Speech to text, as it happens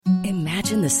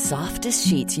Imagine the softest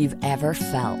sheets you've ever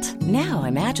felt. Now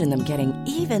imagine them getting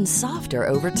even softer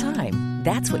over time.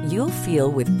 That's what you'll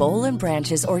feel with Boll &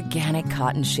 Branch's organic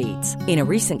cotton sheets. In a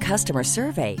recent customer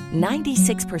survey,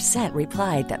 96%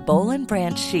 replied that Boll &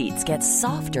 Branch sheets get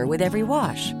softer with every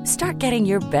wash. Start getting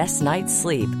your best night's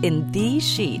sleep in these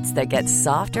sheets that get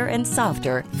softer and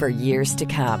softer for years to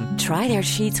come. Try their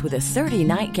sheets with a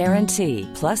 30-night guarantee.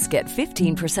 Plus, get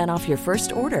 15% off your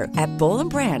first order at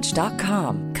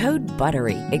bollandbranch.com. Code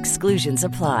BUTTERY. Exclusions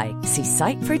apply. See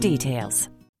site for details.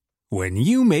 When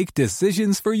you make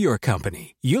decisions for your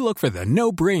company, you look for the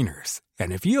no-brainers.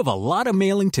 And if you have a lot of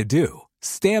mailing to do,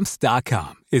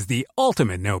 Stamps.com is the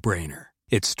ultimate no-brainer.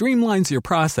 It streamlines your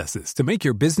processes to make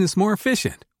your business more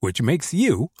efficient, which makes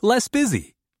you less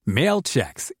busy. Mail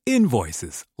checks,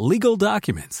 invoices, legal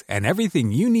documents, and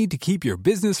everything you need to keep your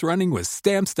business running with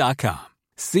Stamps.com.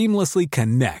 Seamlessly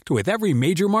connect with every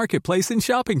major marketplace and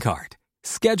shopping cart.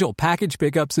 Schedule package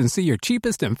pickups and see your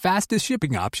cheapest and fastest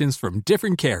shipping options from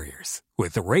different carriers.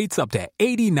 With rates up to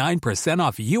 89%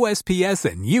 off USPS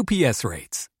and UPS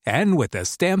rates. And with the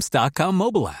Stamps.com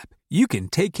mobile app, you can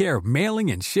take care of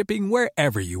mailing and shipping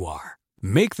wherever you are.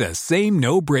 Make the same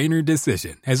no-brainer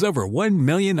decision as over 1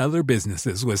 million other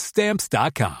businesses with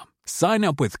Stamps.com. Sign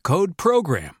up with code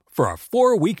PROGRAM for a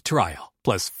 4-week trial,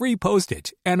 plus free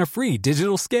postage and a free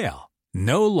digital scale.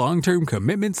 No long-term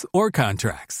commitments or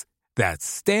contracts. That's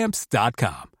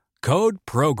Stamps.com. Code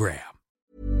PROGRAM.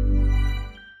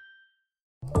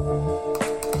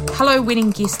 Hello,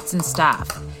 wedding guests and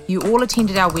staff. You all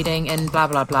attended our wedding in blah,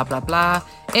 blah, blah, blah, blah.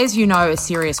 As you know, a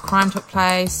serious crime took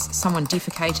place. Someone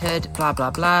defecated, blah, blah,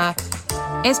 blah.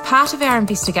 As part of our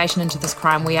investigation into this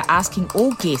crime, we are asking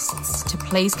all guests to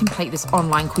please complete this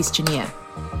online questionnaire.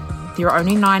 There are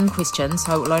only 9 questions,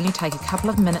 so it will only take a couple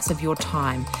of minutes of your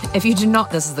time. If you do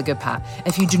not, this is the good part,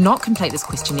 if you do not complete this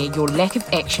questionnaire, your lack of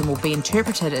action will be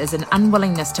interpreted as an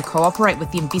unwillingness to cooperate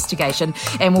with the investigation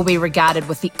and will be regarded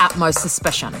with the utmost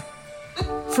suspicion.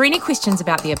 For any questions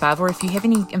about the above, or if you have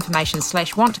any information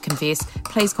 / want to confess,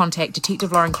 please contact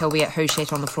Detective Lauren Kilby at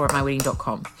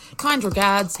whoshatontheflooratmywedding.com. Kind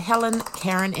regards, Helen,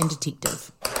 Karen and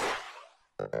Detective.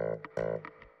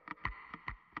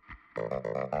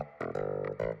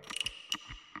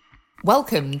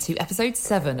 Welcome to episode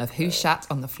 7 of Who Shat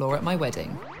on the Floor at My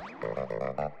Wedding.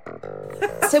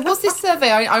 So what's this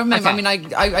survey? I remember,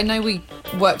 okay. I know we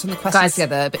worked on the questions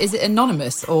together, but is it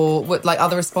anonymous or what, like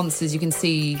other responses you can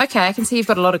see? Okay, I can see you've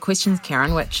got a lot of questions,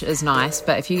 Karen, which is nice,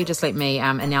 but if you could just let me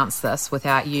announce this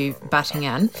without you butting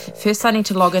in. First, I need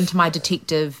to log into my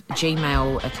Detective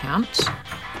Gmail account.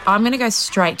 I'm going to go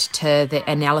straight to the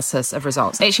analysis of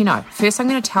results. Actually, no. First, I'm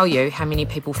going to tell you how many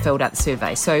people filled out the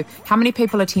survey. So, how many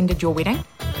people attended your wedding?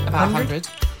 About 100.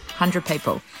 100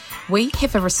 people. We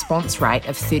have a response rate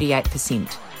of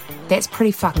 38%. That's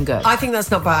pretty fucking good. I think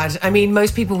that's not bad. I mean,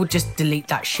 most people would just delete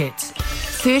that shit.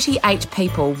 38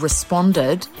 people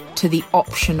responded to the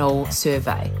optional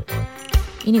survey.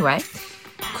 Anyway,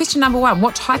 question number 1.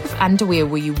 What type of underwear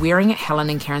were you wearing at Helen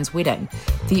and Karen's wedding?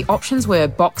 The options were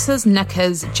boxers,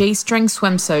 knickers, G-string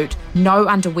swimsuit, no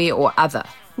underwear or other.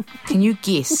 Can you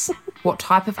guess what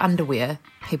type of underwear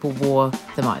people wore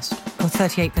the most? Well,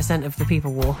 38% of the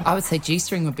people wore. I would say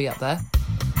G-string would be up there.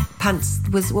 Pants.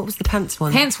 What was the pants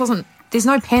one? Pants wasn't... There's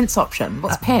no pants option.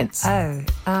 What's pants?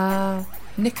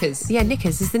 Knickers. Yeah,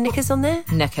 knickers. Is the knickers on there?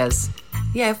 Knickers.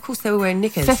 Yeah, of course they were wearing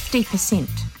knickers. 50%.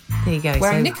 There you go.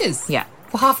 Wearing knickers? Yeah.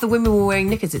 Well, half the women were wearing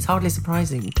knickers. It's hardly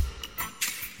surprising.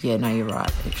 Yeah, no, you're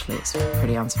right. Actually, it's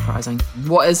pretty unsurprising.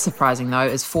 What is surprising, though,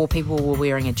 is 4 people were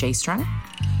wearing a G-string.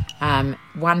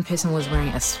 1 person was wearing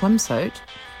a swimsuit.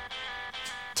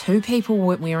 2 people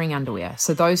weren't wearing underwear.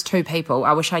 So those 2 people,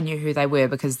 I wish I knew who they were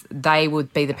because they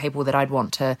would be the people that I'd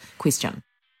want to question.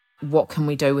 What can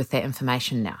we do with that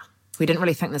information now? We didn't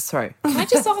really think this through. Can I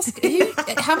just ask,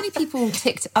 how many people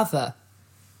ticked other?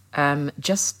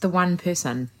 Just the 1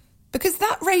 person. Because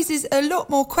that raises a lot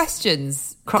more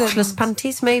questions. Crotchless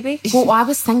panties, maybe? Well, I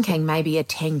was thinking maybe a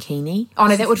tankini. Oh,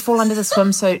 no, that would fall under the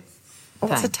swimsuit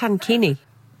What's thing. a tankini?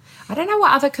 I don't know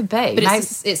what other could be. But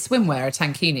it's swimwear, a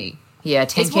tankini. Yeah,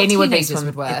 tankini would be swimwear.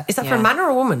 Would wear. Is that for a man or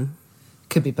a woman?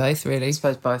 Could be both, really. I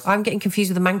suppose both. I'm getting confused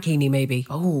with a mankini, maybe.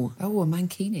 Oh, a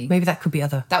mankini. Maybe that could be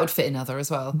other. That would fit in other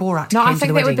as well. Borat. No, I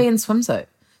think that would be in swimsuit.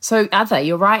 So other,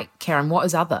 you're right, Karen. What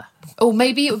is other? Or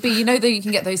maybe it would be, you know, that you can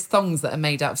get those thongs that are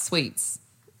made out of sweets.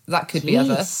 That could be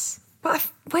other. But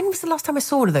when was the last time I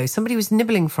saw one of those? Somebody was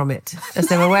nibbling from it as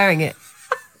they were wearing it.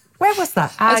 Where was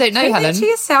that? I don't know, keep Helen. it to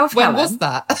yourself, When Helen. was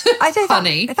that? I don't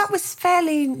Honey. That was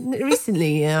fairly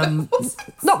recently.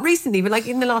 Not recently, but like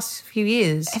in the last few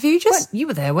years. Have you just- You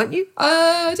were there, weren't you?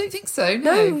 I don't think so.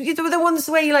 No, No. you were the ones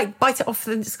where you like bite it off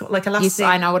and it's got like elastic. Yes,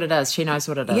 I know what it is. She knows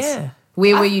what it is. Yeah.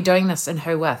 Where were you doing this and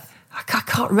who with? I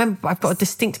can't remember. I've got a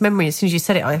distinct memory. As soon as you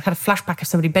said it, I had a flashback of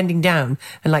somebody bending down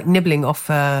and like nibbling off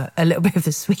a little bit of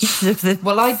the sweets of the.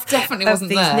 Well, I definitely of wasn't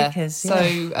these there. Knickers,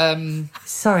 So,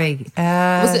 Sorry.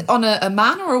 was it on a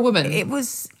man or a woman? It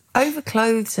was over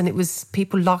clothes and it was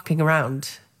people larking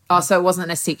around. Oh, so it wasn't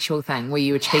a sexual thing where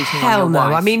you were cheating on Hell your no.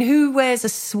 wife? I mean, who wears a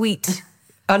sweet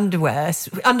underwear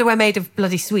made of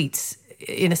bloody sweets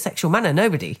in a sexual manner?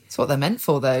 Nobody. That's what they're meant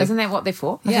for, though. Isn't that what they're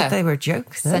for? I Yeah. thought they were a joke.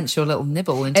 No? Sensual little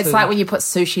nibble into It's like when you put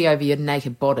sushi over your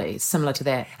naked body, similar to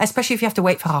that. Especially if you have to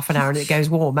wait for half an hour and it goes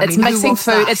warm. I It's mean, who mixing wants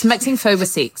food. that? It's mixing food with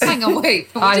sex. Hang on, wait.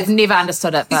 I've never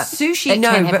understood it, but Sushi, it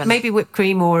no, can but happen. maybe whipped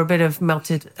cream or a bit of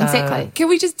melted. Exactly. Can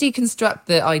we just deconstruct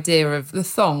the idea of the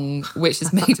thong, which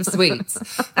is made of sweets?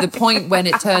 The point when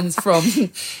it turns from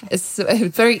a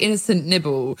very innocent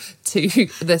nibble to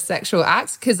the sexual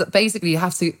act, because basically you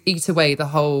have to eat away the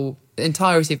whole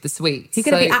entirety of the sweets. You're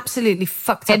going to be So- absolutely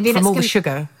fucked up And then from it's all the gonna-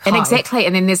 sugar. And high. exactly,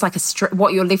 and then there's like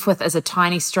what you're left with is a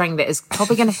tiny string that is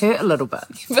probably going to hurt a little bit.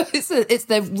 But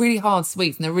they're really hard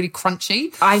sweets and they're really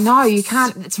crunchy. I know you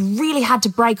can't. It's really hard to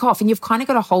break off, and you've kind of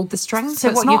got to hold the string. So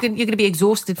it's what? not- You're going to be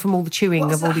exhausted from all the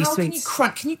chewing of all these How sweets.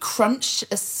 can you crunch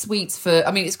a sweets for?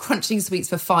 I mean, it's crunching sweets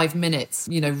for 5 minutes.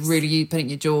 You know, really putting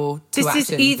your jaw to This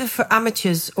action. is either for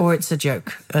amateurs or it's a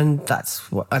joke, and that's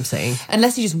what I'm saying.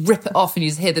 Unless you just rip it off and you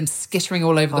just hear them skittering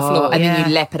all over the floor. and yeah. then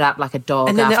you lap it up like a dog.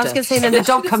 And then I after. was going to say, then the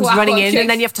dog comes Wow, running in, okay. and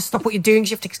then you have to stop what you're doing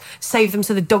because you have to save them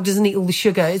so the dog doesn't eat all the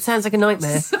sugar. It sounds like a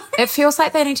nightmare. It feels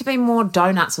like they need to be more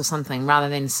donuts or something rather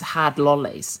than hard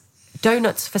lollies.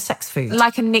 Donuts for sex food.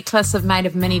 Like a necklace made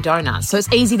of mini donuts, so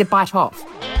it's easy to bite off.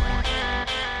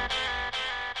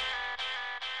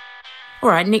 All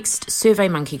right, next Survey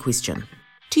Monkey question.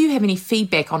 Do you have any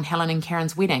feedback on Helen and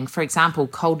Karen's wedding? For example,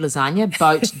 cold lasagna,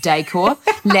 boat decor,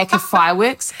 lack of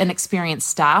fireworks, inexperienced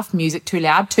staff, music too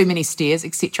loud, too many stairs,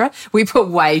 etc. We put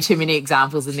way too many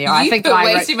examples in there. I think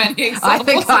I wrote too many I examples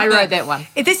think I in there. wrote that one.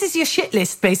 This is your shit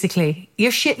list, basically.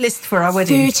 Your shit list for our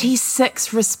wedding.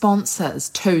 36 responses,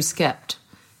 2 skipped.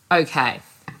 Okay.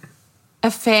 A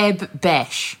fab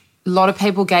bash. A lot of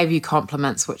people gave you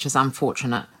compliments, which is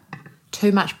unfortunate.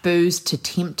 Too much booze to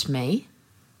tempt me.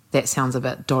 That sounds a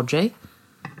bit dodgy.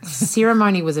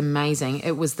 Ceremony was amazing.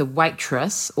 It was the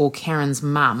waitress or Karen's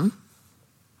mum.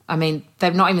 I mean,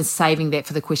 they're not even saving that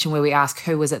for the question where we ask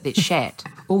who was it that shat.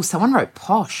 Oh, someone wrote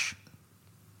posh.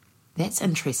 That's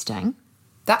interesting.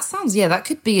 That sounds, that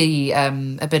could be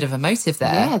a bit of a motive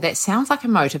there. Yeah, that sounds like a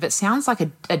motive. It sounds like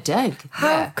a dig.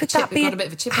 How could that be? got a bit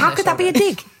of a chip in How their could that be a shoulder.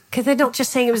 dig? Because they're not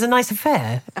just saying it was a nice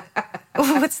affair.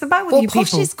 What's the matter with Well, you posh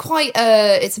people? is quite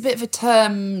it's a bit of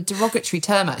a derogatory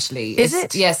term, actually. Is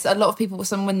it? Yes, a lot of people,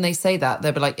 when they say that,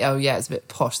 they'll be like, oh yeah, it's a bit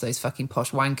posh, those fucking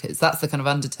posh wankers. That's the kind of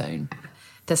undertone.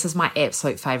 This is my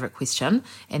absolute favourite question,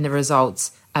 and the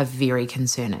results are very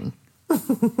concerning.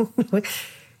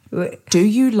 Do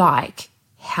you like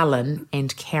Helen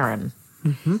and Karen?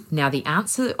 Mm-hmm. Now, the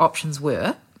answer options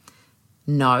were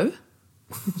no,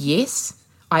 yes,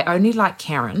 I only like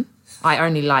Karen, I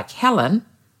only like Helen,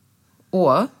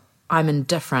 or I'm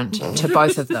indifferent to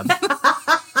both of them.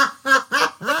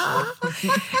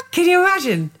 Can you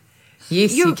imagine?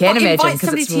 Yes, you can invite imagine, because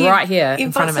somebody it's to your- right here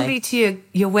in front of Invite me. somebody to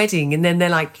your wedding and then they're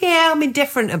like, yeah, I'm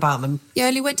indifferent about them. You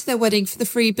only went to their wedding for the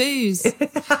free booze.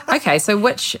 Okay, so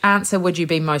which answer would you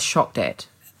be most shocked at?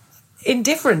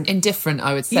 Indifferent. Indifferent,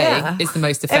 I would say, Yeah. is the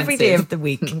most offensive. Every day of the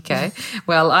week. Okay.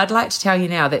 Well, I'd like to tell you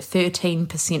now that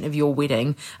 13% of your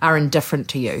wedding are indifferent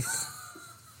to you.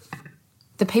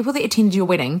 The people that attended your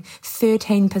wedding,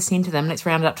 13% of them, let's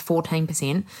round it up to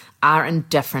 14%, are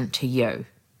indifferent to you.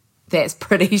 That's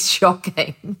pretty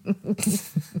shocking.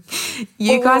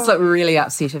 You guys look really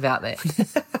upset about that.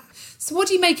 So what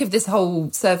do you make of this whole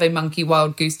Survey Monkey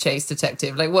Wild Goose Chase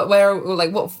detective? Like what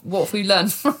have we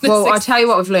learned from this? Well, I'll tell you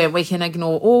what we've learned. We can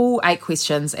ignore all 8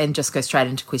 questions and just go straight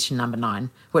into question number 9,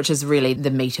 which is really the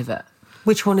meat of it.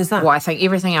 Which one is that? Well, I think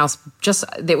everything else just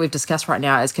that we've discussed right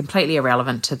now is completely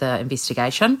irrelevant to the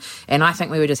investigation. And I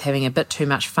think we were just having a bit too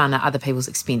much fun at other people's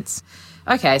expense.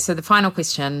 Okay, so the final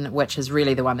question, which is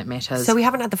really the one that matters. So we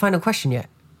haven't had the final question yet.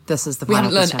 This is the we final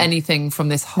haven't learned question. anything from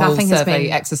this whole Nothing has survey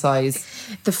been- exercise.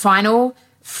 The final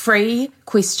free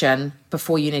question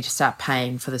before you need to start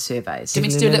paying for the surveys. Do you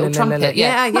mean to do a little trumpet?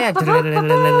 Yeah.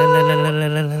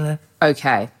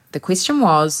 Okay, the question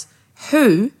was,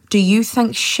 who do you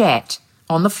think shat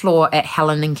on the floor at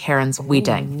Helen and Karen's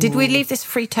wedding. Did we leave this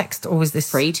free text or was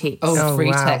this Free text. Oh, free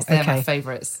wow. text. They're my Okay.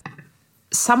 favourites.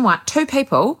 Two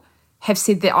people have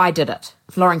said that I did it.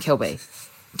 Lauren Kilby,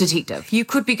 detective. You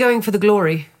could be going for the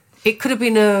glory. It could have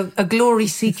been a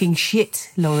glory-seeking shit,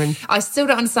 Lauren. I still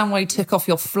don't understand why you took off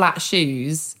your flat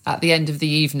shoes at the end of the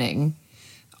evening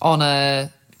on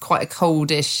quite a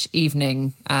coldish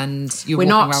evening, and you're We're walking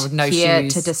not around with no here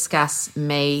shoes. to discuss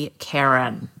me,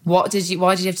 Karen. Why did you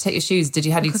have to take your shoes? Had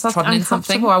you Because I was trodden in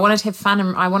something? uncomfortable. I wanted to have fun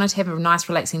and I wanted to have a nice,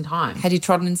 relaxing time. Had you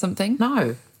trodden in something?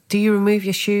 No. Do you remove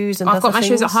your shoes and I've got other my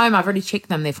shoes at things? home. I've already checked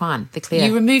them. They're fine. They're clear.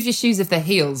 You remove your shoes if they're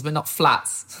heels, but not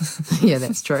flats. Yeah,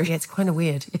 that's true. Yeah, it's kind of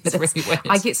weird. It's really weird.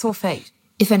 I get sore feet.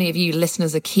 If any of you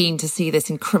listeners are keen to see this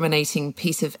incriminating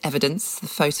piece of evidence, the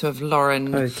photo of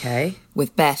Lauren Okay.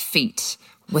 with bare feet,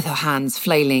 with her hands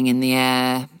flailing in the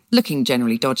air, looking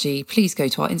generally dodgy, please go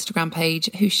to our Instagram page,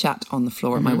 Who Shat on the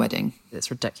Floor at My Wedding.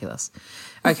 It's ridiculous.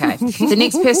 Okay. The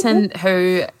next person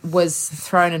who was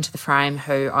thrown into the frame,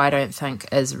 who I don't think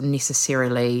is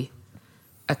necessarily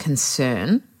a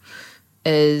concern,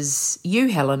 is you,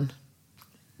 Helen.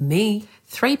 Me?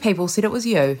 3 people said it was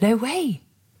you. No way.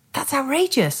 That's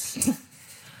outrageous.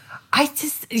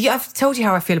 I've told you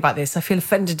how I feel about this. I feel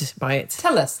offended by it.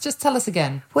 Tell us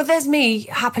again. Well, there's me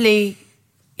happily,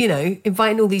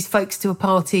 inviting all these folks to a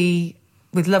party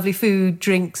with lovely food,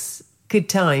 drinks, good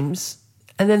times.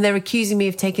 And then they're accusing me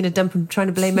of taking a dump and trying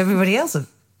to blame everybody else.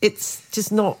 It's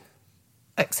just not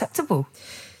acceptable.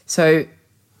 So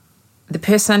the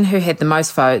person who had the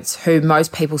most votes, who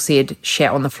most people said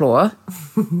shat on the floor,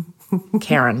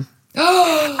 Karen.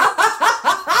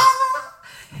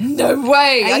 No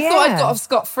way. I thought yeah. I'd got off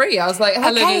scot-free. I was like,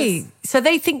 Helen Okay, so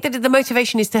they think that the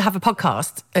motivation is to have a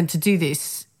podcast and to do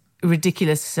this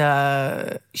ridiculous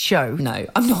show. No,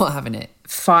 I'm not having it.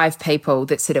 5 people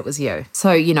that said it was you.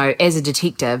 So, as a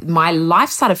detective, my life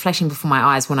started flashing before my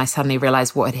eyes when I suddenly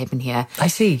realised what had happened here. I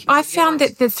see. I found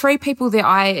that the 3 people that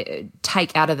I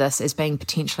take out of this as being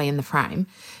potentially in the frame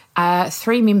are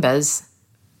 3 members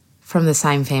from the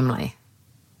same family.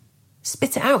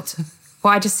 Spit it out.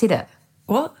 Well, I just said it.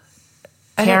 What?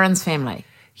 Karen's family.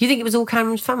 You think it was all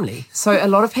Karen's family? So a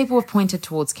lot of people have pointed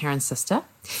towards Karen's sister,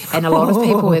 and a lot of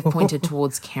people have pointed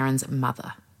towards Karen's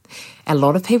mother. A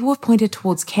lot of people have pointed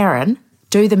towards Karen.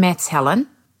 Do the maths, Helen.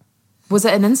 Was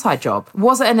it an inside job?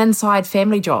 Was it an inside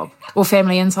family job or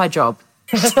family inside job?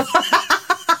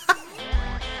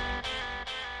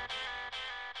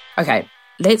 Okay,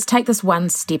 let's take this one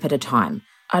step at a time.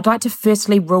 I'd like to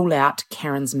firstly rule out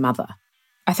Karen's mother.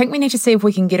 I think we need to see if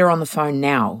we can get her on the phone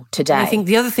now, today. I think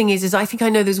the other thing is I think I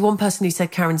know there's one person who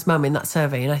said Karen's mum in that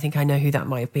survey, and I think I know who that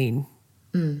might have been.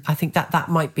 I think that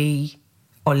might be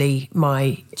Ollie,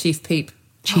 my Chief Peep.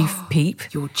 chief peep.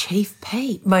 Your chief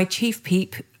peep. My chief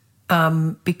peep,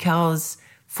 because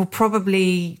for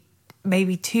probably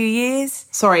maybe 2 years.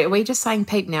 Sorry, are we just saying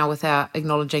peep now without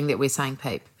acknowledging that we're saying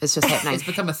peep? It's just happening. It's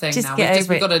become a thing Just now. get We've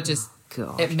over it. got to just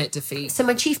God. admit defeat. So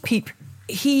my chief peep,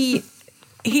 he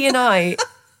and I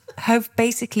have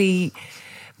basically,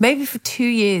 maybe for 2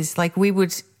 years, like we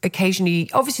would occasionally,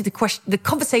 obviously the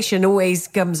conversation always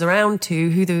comes around to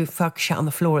who the fuck shat on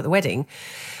the floor at the wedding.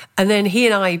 And then he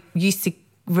and I used to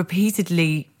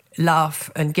repeatedly laugh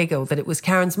and giggle that it was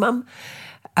Karen's mum.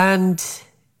 And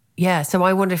yeah, so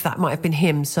I wonder if that might have been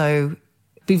him. So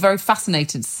Be very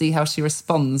fascinated to see how she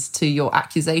responds to your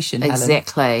accusation, Helen.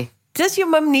 Exactly. does your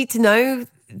mum need to know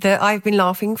that I've been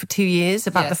laughing for 2 years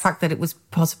about the Yes. fact that it was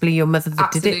possibly your mother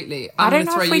that did it? Absolutely. I I'm don't going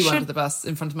to know throw if we you under should- the bus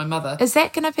in front of my mother. Is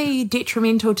that going to be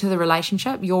detrimental to the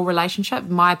relationship, your relationship,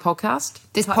 my podcast?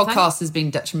 This type thing? podcast has been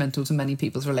detrimental to many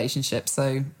people's relationships.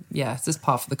 So, yeah, it's just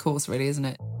par for the course, really, isn't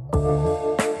it?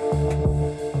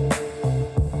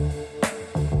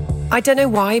 I don't know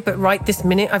why, but right this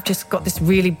minute, I've just got this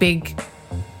really big,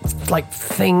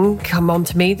 thing come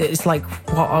onto me that is like,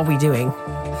 what are we doing?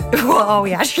 What are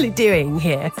we actually doing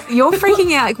here? You're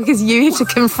freaking out because you have to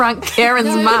confront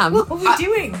Karen's mum. What are we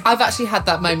doing? I've actually had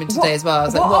that moment today as well. I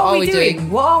was like, what are we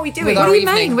doing? What are we doing? with What our do you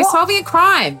evening? mean? We're solving a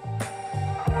crime.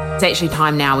 It's actually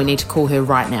time now. We need to call her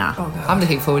right now. I'm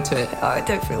looking forward to it. Oh, I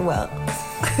don't feel well.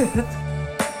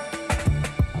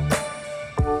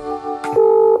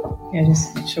 Yeah,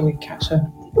 just make sure we catch her.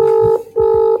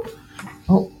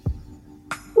 Oh.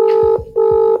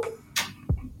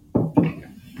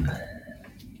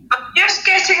 I'm just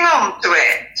getting on to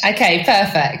it. Okay,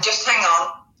 perfect. Just hang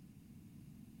on.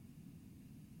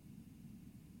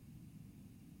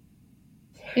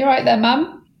 You right there,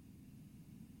 Mum?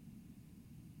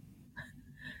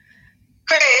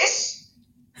 Chris,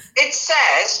 it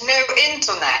says no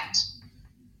internet.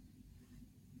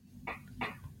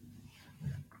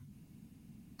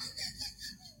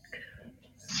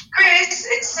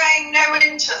 saying no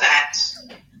internet.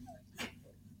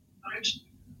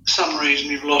 For some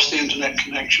reason you've lost the internet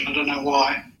connection. I don't know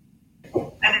why.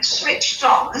 And it's switched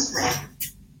on, isn't it?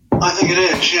 I think it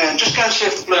is, yeah. Just go and see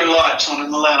if the blue light's on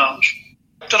in the lounge.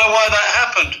 Don't know why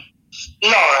that happened.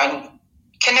 Lauren.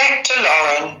 Connect to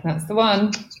Lauren. That's the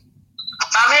one.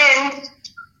 I'm in.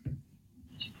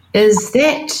 Is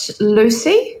that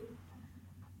Lucy?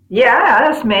 Yeah,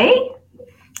 that's me.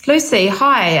 Lucy,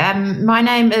 hi. My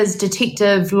name is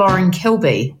Detective Lauren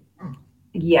Kilby.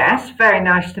 Yes, very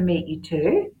nice to meet you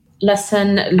too.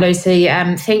 Listen, Lucy,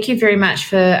 thank you very much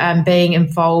for being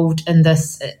involved in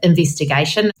this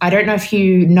investigation. I don't know if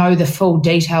you know the full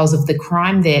details of the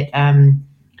crime that I'm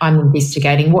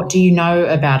investigating. What do you know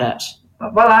about it?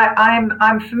 Well,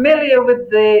 I'm familiar with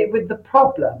the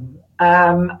problem,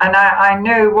 and I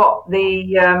know what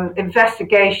the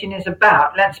investigation is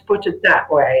about. Let's put it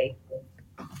that way.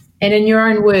 And in your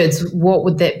own words, what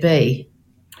would that be?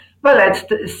 Well,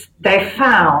 they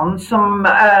found some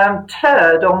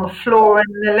turd on the floor in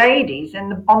the ladies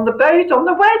on the boat on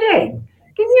the wedding.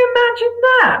 Can you imagine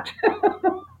that?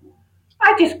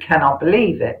 I just cannot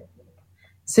believe it.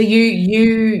 So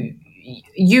you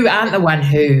aren't the one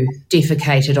who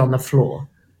defecated on the floor?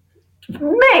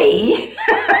 Me?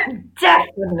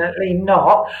 Definitely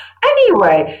not.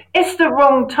 Anyway, it's the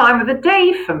wrong time of the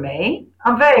day for me.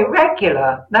 I'm very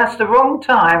regular. That's the wrong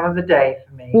time of the day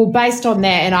for me. Well, based on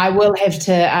that, and I will have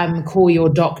to call your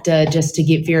doctor just to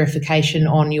get verification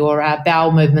on your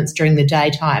bowel movements during the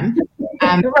daytime.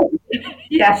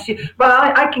 Yes, well,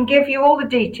 I can give you all the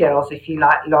details if you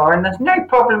like, Lauren. There's no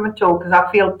problem at all because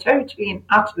I feel totally and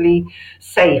utterly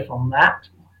safe on that.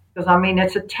 Because, I mean,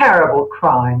 it's a terrible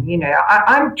crime. You know,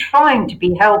 I'm trying to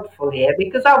be helpful here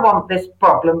because I want this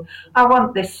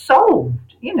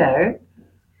solved, you know.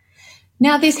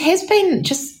 Now, there has been,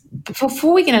 just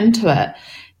before we get into it,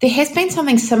 there has been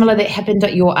something similar that happened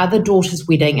at your other daughter's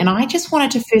wedding. And I just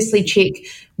wanted to firstly check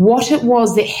what it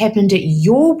was that happened at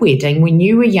your wedding when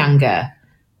you were younger.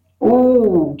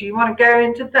 Oh, do you want to go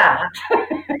into that?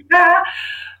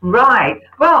 Right.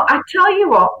 Well, I tell you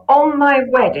what, on our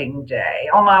wedding day,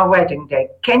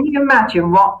 can you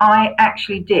imagine what I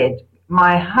actually did?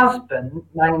 My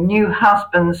new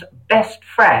husband's best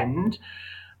friend,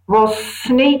 was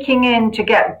sneaking in to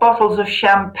get bottles of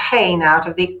champagne out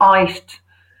of the iced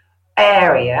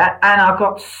area, and I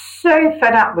got so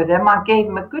fed up with him, I gave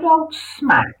him a good old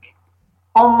smack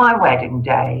on my wedding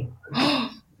day.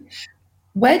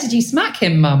 Where did you smack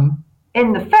him, Mum?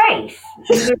 In the face.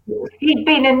 He'd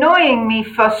been annoying me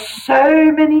for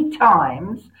so many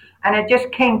times, and it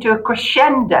just came to a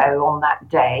crescendo on that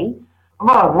day.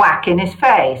 Well, a whack in his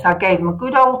face. I gave him a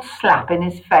good old slap in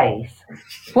his face.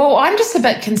 Well, I'm just a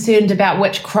bit concerned about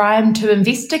which crime to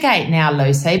investigate now,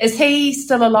 Lucy. Is he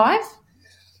still alive?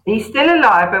 He's still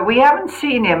alive, but we haven't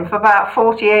seen him for about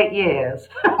 48 years.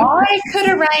 I could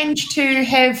arrange to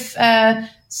have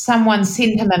someone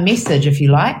send him a message, if you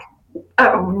like.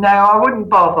 Oh, no, I wouldn't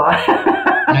bother.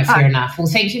 No, fair enough. Well,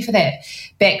 thank you for that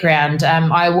background.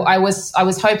 I was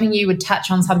hoping you would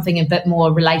touch on something a bit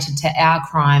more related to our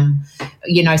crime,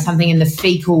 you know, something in the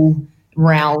fecal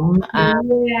realm. I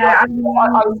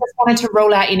just wanted to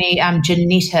rule out any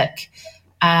genetic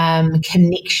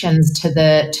connections to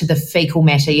the fecal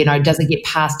matter. You know, does it get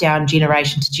passed down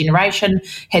generation to generation?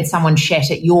 Had someone shat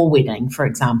at your wedding, for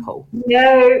example?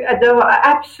 No, there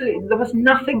was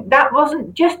nothing. That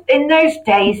wasn't just in those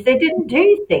days. They didn't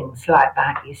do things like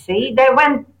that. You see, they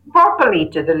went properly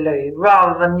to the loo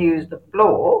rather than use the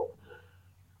floor.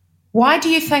 Why do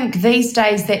you think these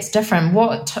days that's different?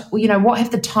 What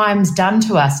have the times done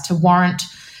to us to warrant,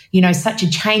 you know, such a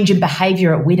change in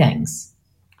behaviour at weddings?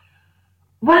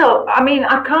 Well, I mean,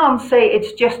 I can't say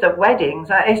it's just at weddings.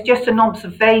 It's just an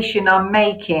observation I'm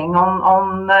making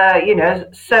on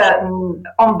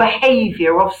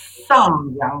behaviour of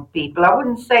some young people. I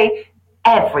wouldn't say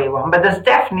everyone, but there's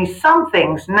definitely some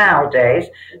things nowadays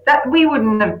that we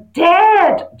wouldn't have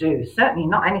dared do. Certainly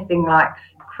not anything like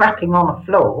crapping on the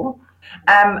floor.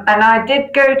 And I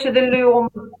did go to the loo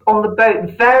on the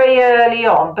boat very early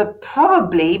on, but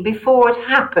probably before it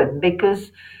happened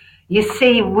because, you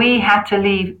see, we had to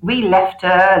leave. We left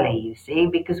early, you see,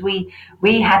 because we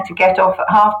had to get off at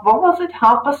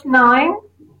 9:30?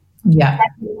 Yeah.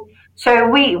 So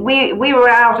we were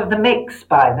out of the mix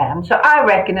by then. So I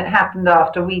reckon it happened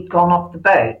after we'd gone off the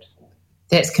boat.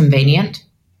 That's convenient.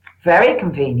 Very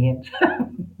convenient.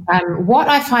 What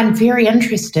I find very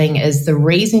interesting is the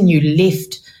reason you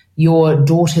left your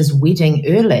daughter's wedding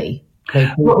early.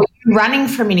 Were you running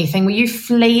from anything? Were you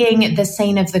fleeing the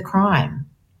scene of the crime?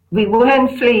 We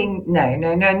weren't fleeing. No,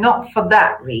 not for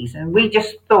that reason. We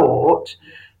just thought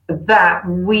that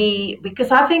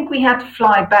because I think we had to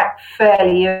fly back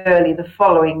fairly early the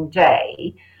following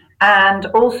day. And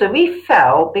also we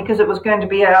felt, because it was going to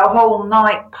be a whole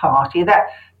night party, that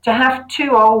to have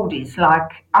two oldies like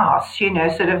us,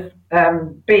 sort of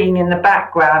being in the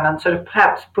background and sort of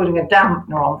perhaps putting a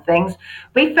dampener on things,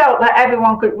 we felt that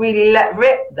everyone could really let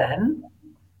rip then.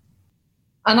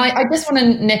 And I just want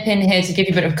to nip in here to give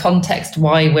you a bit of context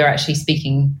why we're actually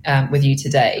speaking with you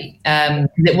today.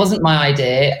 It wasn't my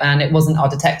idea, and it wasn't our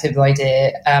detective's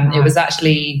idea. It was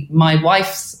actually my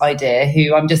wife's idea,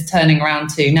 who I'm just turning around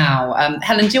to now.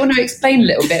 Helen, do you want to explain a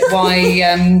little bit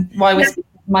why we're speaking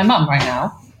to my mum right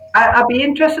now? I'd be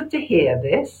interested to hear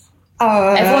this.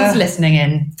 Everyone's listening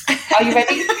in. Are you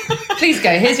ready? Please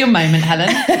go. Here's your moment, Helen.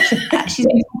 She's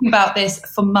been talking about this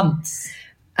for months.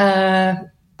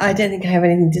 I don't think I have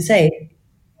anything to say.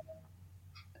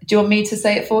 Do you want me to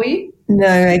say it for you?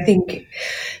 No, I think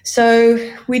so.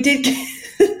 We did.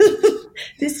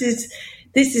 This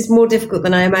is more difficult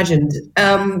than I imagined.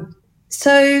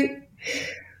 So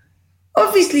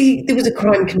obviously there was a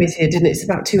crime committed, and it's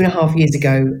about 2.5 years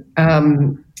ago.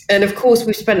 And of course,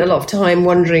 we've spent a lot of time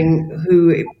wondering who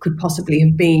it could possibly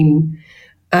have been.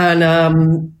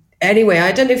 And anyway,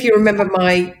 I don't know if you remember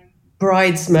my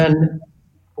bridesman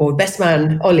or best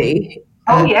man, Ollie.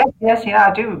 Oh, yes,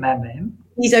 I do remember him.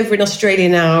 He's over in Australia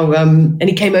now, and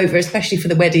he came over especially for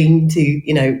the wedding to,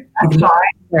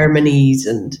 ceremonies,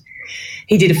 and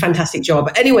he did a fantastic job.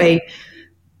 Anyway,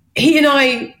 he and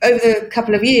I, over the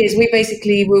couple of years, we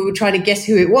were trying to guess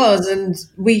who it was, and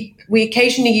we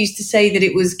occasionally used to say that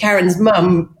it was Karen's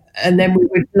mum, and then we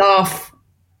would laugh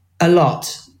a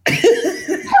lot.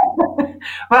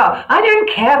 Well, I don't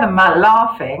care about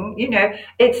laughing.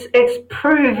 It's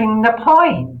proving the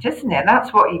point, isn't it?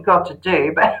 That's what you got to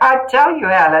do. But I tell you,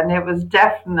 Helen, it was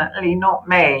definitely not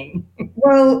me.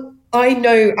 Well, I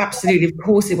know absolutely, of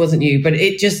course it wasn't you, but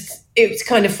it's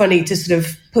kind of funny to sort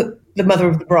of put the mother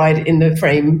of the bride in the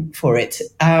frame for it.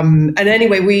 And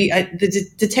anyway, the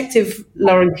detective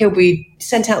Lauren Kilby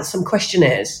sent out some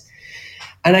questionnaires,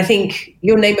 and I think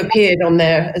your name appeared on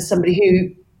there as somebody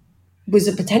who was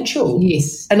a potential.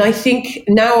 Yes. And I think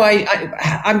now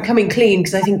I'm coming clean,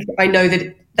 because I think I know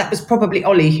that was probably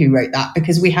Ollie who wrote that,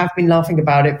 because we have been laughing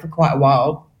about it for quite a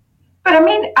while. But I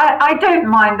mean, I don't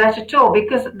mind that at all,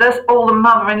 because there's all the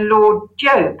mother-in-law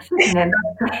jokes, isn't it?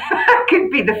 That could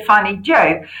be the funny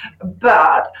joke.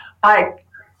 But I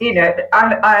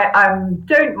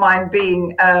don't mind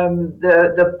being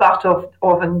the butt of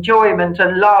enjoyment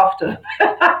and laughter.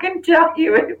 I can tell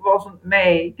you it wasn't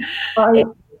me.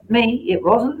 It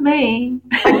wasn't me.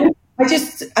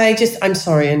 I'm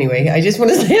sorry anyway. I just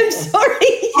want to say I'm sorry.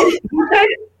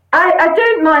 I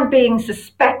don't mind being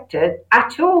suspected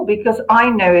at all, because I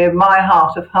know in my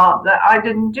heart of heart that I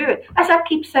didn't do it. As I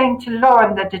keep saying to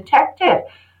Lauren, the detective,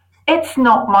 it's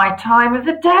not my time of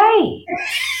the day.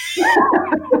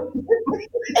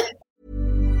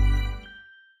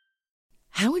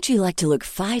 How would you like to look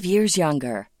 5 years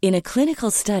younger? In a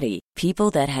clinical study,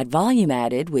 people that had volume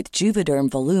added with Juvederm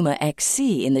Voluma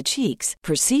XC in the cheeks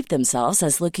perceived themselves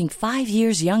as looking 5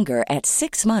 years younger at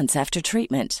 6 months after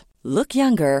treatment. Look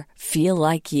younger, feel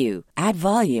like you. Add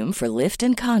volume for lift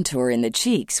and contour in the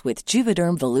cheeks with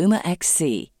Juvederm Voluma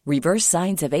XC. Reverse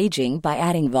signs of aging by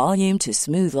adding volume to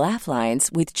smooth laugh lines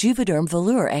with Juvederm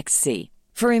Volure XC.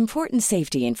 For important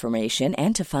safety information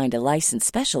and to find a licensed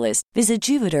specialist, visit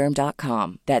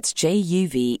Juvederm.com. That's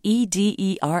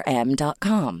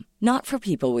JUVEDERM.com. Not for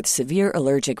people with severe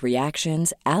allergic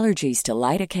reactions, allergies to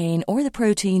lidocaine, or the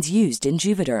proteins used in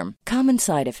Juvederm. Common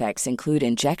side effects include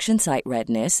injection site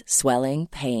redness, swelling,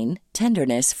 pain,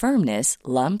 tenderness, firmness,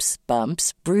 lumps,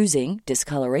 bumps, bruising,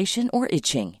 discoloration, or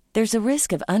itching. There's a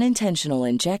risk of unintentional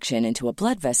injection into a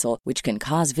blood vessel, which can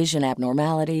cause vision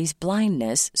abnormalities,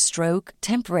 blindness, stroke,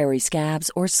 temporary scabs,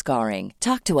 or scarring.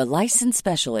 Talk to a licensed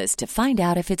specialist to find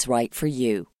out if it's right for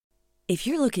you. If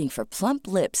you're looking for plump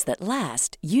lips that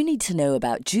last, you need to know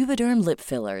about Juvederm lip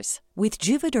fillers. With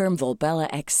Juvederm Volbella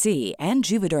XC and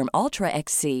Juvederm Ultra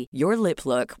XC, your lip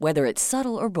look, whether it's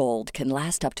subtle or bold, can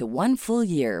last up to 1 full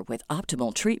year with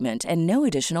optimal treatment and no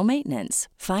additional maintenance.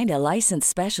 Find a licensed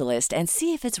specialist and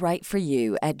see if it's right for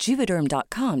you at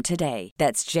Juvederm.com today.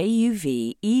 That's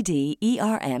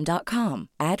JUVEDERM.com.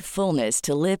 Add fullness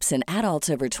to lips in adults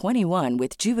over 21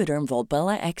 with Juvederm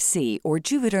Volbella XC or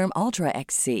Juvederm Ultra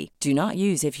XC. Do not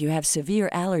use if you have severe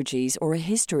allergies or a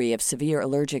history of severe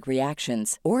allergic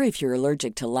reactions, or if if you're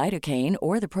allergic to lidocaine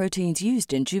or the proteins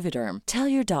used in Juvederm. Tell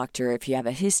your doctor if you have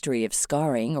a history of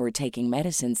scarring or taking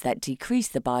medicines that decrease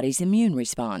the body's immune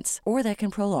response or that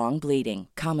can prolong bleeding.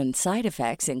 Common side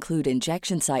effects include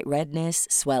injection site redness,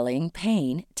 swelling,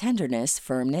 pain, tenderness,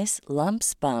 firmness,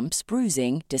 lumps, bumps,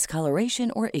 bruising, discoloration,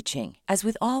 or itching. As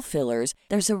with all fillers,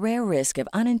 there's a rare risk of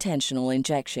unintentional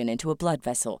injection into a blood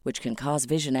vessel, which can cause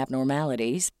vision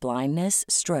abnormalities, blindness,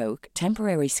 stroke,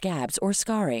 temporary scabs, or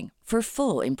scarring. For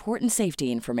full, important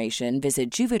safety information, visit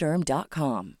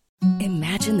Juvederm.com.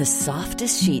 Imagine the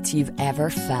softest sheets you've ever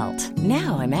felt.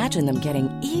 Now imagine them getting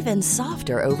even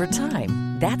softer over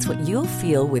time. That's what you'll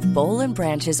feel with Boll &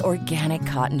 Branch's organic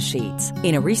cotton sheets.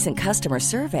 In a recent customer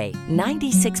survey,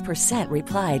 96%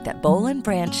 replied that Boll &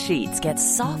 Branch sheets get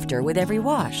softer with every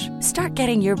wash. Start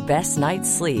getting your best night's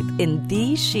sleep in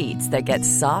these sheets that get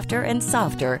softer and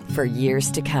softer for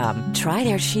years to come. Try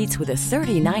their sheets with a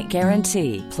 30-night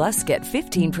guarantee. Plus, get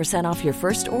 15% off your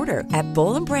first order at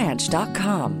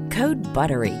BollandBranch.com. Code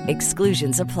BUTTERY.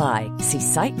 Exclusions apply. See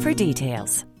site for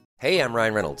details. Hey, I'm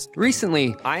Ryan Reynolds.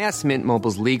 Recently, I asked Mint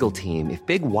Mobile's legal team if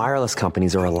big wireless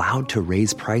companies are allowed to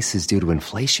raise prices due to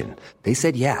inflation. They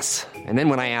said yes. And then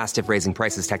when I asked if raising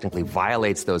prices technically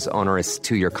violates those onerous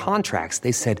 2-year contracts,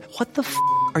 they said, "What the f***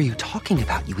 are you talking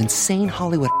about, you insane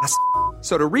Hollywood ass?"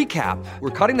 So to recap,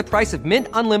 we're cutting the price of Mint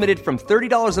Unlimited from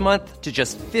 $30 a month to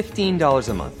just $15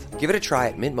 a month. Give it a try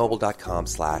at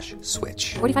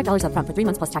mintmobile.com/switch. $45 up front for 3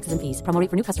 months plus taxes and fees. Promo rate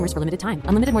for new customers for limited time.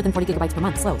 Unlimited more than 40 gigabytes per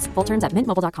month. Slows full terms at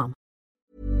mintmobile.com.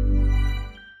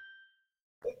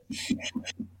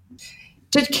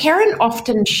 Did Karen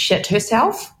often shit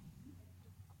herself?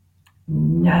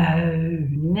 No,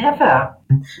 never.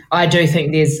 I do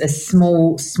think there's a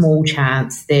small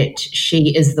chance that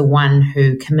she is the one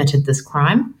who committed this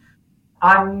crime.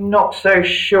 I'm not so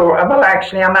sure. Well,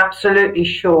 actually, I'm absolutely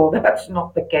sure that's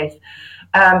not the case.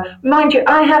 Mind you,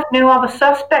 I have no other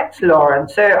suspects, Lauren,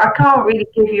 so I can't really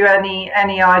give you any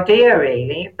idea,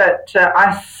 really. But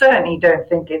I certainly don't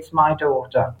think it's my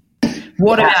daughter.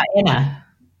 What about Anna?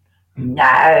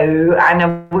 No,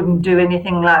 Anna wouldn't do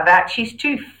anything like that. She's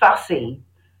too fussy.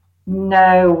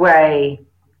 No way.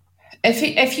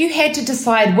 If you had to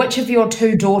decide which of your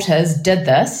 2 daughters did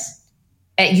this,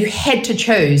 you had to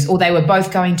choose, or they were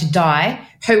both going to die,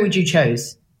 who would you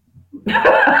choose?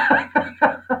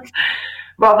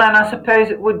 Well, then I suppose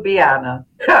it would be Anna.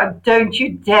 Don't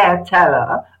you dare tell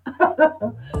her.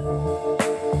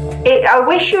 I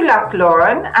wish you luck,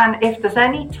 Lauren, and if there's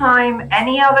any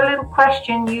other little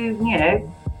question you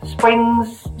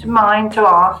springs to mind to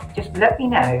ask, just let me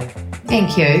know.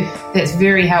 Thank you. That's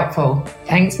very helpful.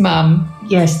 Thanks, Mum.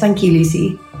 Yes, thank you,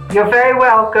 Lucy. You're very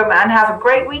welcome, and have a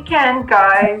great weekend,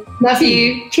 guys. Love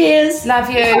you. Cheers. Love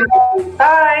you.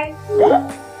 Bye.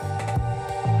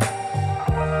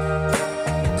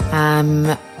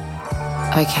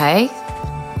 Okay.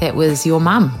 That was your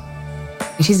mum.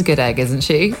 She's a good egg, isn't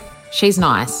she? She's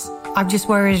nice. I'm just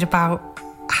worried about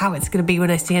how it's going to be when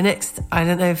I see her next. I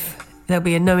don't know if there'll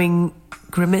be a knowing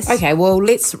grimace. Okay, well,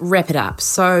 let's wrap it up.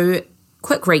 So,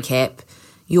 quick recap.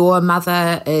 Your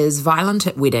mother is violent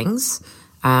at weddings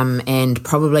and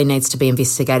probably needs to be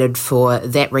investigated for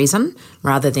that reason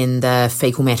rather than the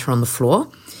fecal matter on the floor.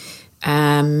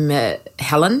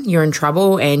 Helen, you're in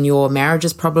trouble and your marriage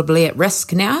is probably at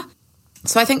risk now.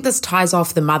 So I think this ties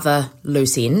off the mother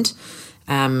loose end.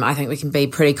 I think we can be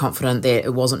pretty confident that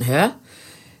it wasn't her.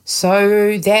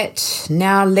 So that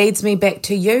now leads me back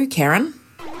to you, Karen.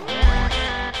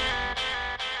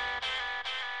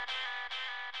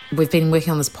 We've been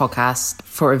working on this podcast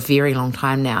for a very long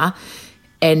time now,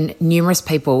 and numerous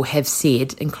people have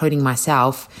said, including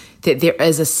myself, that there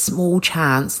is a small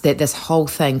chance that this whole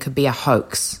thing could be a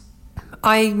hoax.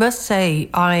 I must say,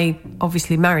 I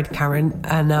obviously married Karen,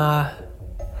 and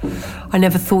I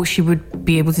never thought she would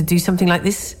be able to do something like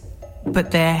this. But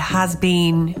there has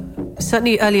been,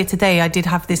 certainly earlier today, I did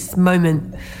have this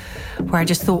moment where I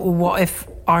just thought, well, what if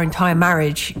our entire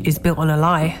marriage is built on a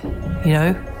lie,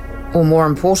 Or more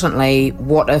importantly,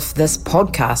 what if this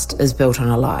podcast is built on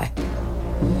a lie?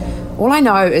 All I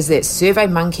know is that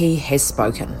SurveyMonkey has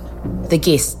spoken. The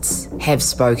guests have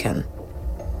spoken.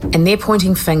 And they're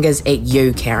pointing fingers at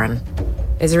you, Karen.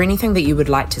 Is there anything that you would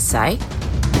like to say?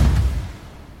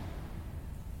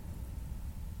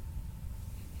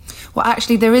 Well,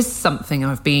 actually, there is something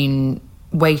I've been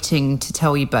waiting to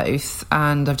tell you both,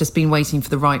 and I've just been waiting for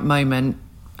the right moment,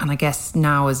 and I guess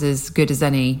now is as good as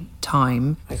any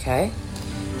time. Okay.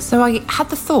 So I had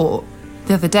the thought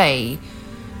the other day,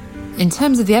 in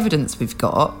terms of the evidence we've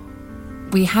got,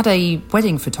 we had a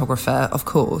wedding photographer, of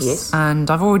course, yes. And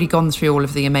I've already gone through all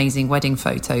of the amazing wedding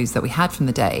photos that we had from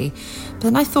the day. But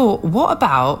then I thought, what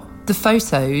about the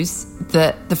photos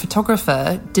that the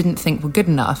photographer didn't think were good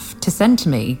enough to send to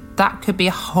me. That could be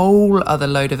a whole other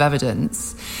load of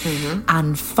evidence.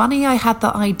 And funny I had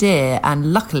that idea,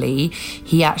 and luckily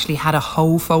he actually had a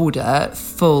whole folder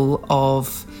full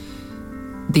of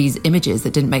these images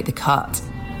that didn't make the cut.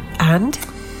 And?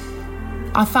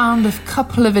 I found a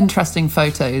couple of interesting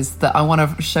photos that I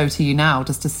want to show to you now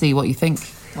just to see what you think.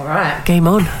 All right. Game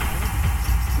on.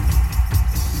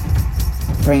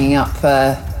 Bringing up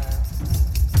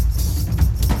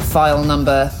file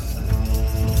number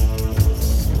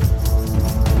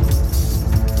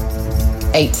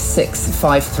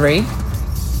 8653.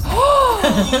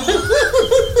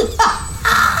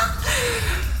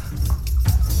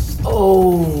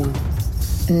 Oh.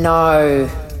 No.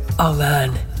 Oh,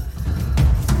 man.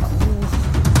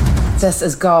 This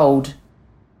is gold.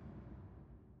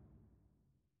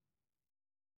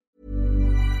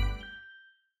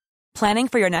 Planning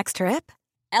for your next trip?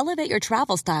 Elevate your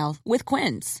travel style with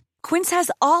Quince. Quince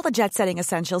has all the jet-setting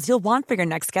essentials you'll want for your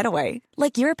next getaway,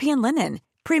 like European linen,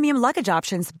 premium luggage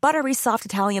options, buttery soft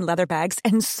Italian leather bags,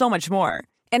 and so much more.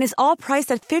 And is all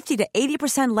priced at 50 to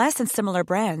 80% less than similar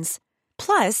brands.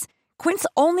 Plus, Quince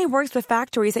only works with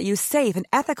factories that use safe and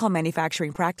ethical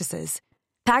manufacturing practices.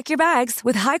 Pack your bags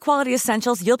with high-quality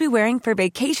essentials you'll be wearing for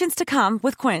vacations to come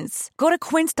with Quince. Go to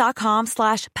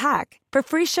quince.com/pack for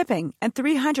free shipping and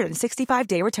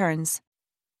 365-day returns.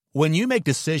 When you make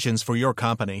decisions for your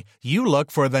company, you look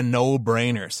for the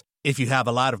no-brainers. If you have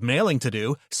a lot of mailing to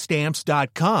do,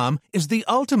 Stamps.com is the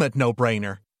ultimate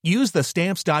no-brainer. Use the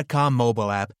Stamps.com mobile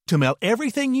app to mail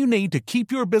everything you need to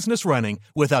keep your business running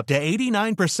with up to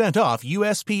 89% off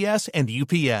USPS and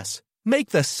UPS. Make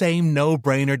the same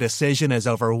no-brainer decision as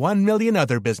over 1 million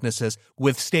other businesses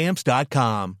with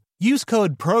Stamps.com. Use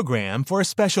code PROGRAM for a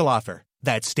special offer.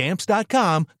 That's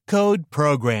Stamps.com, code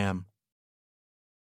PROGRAM.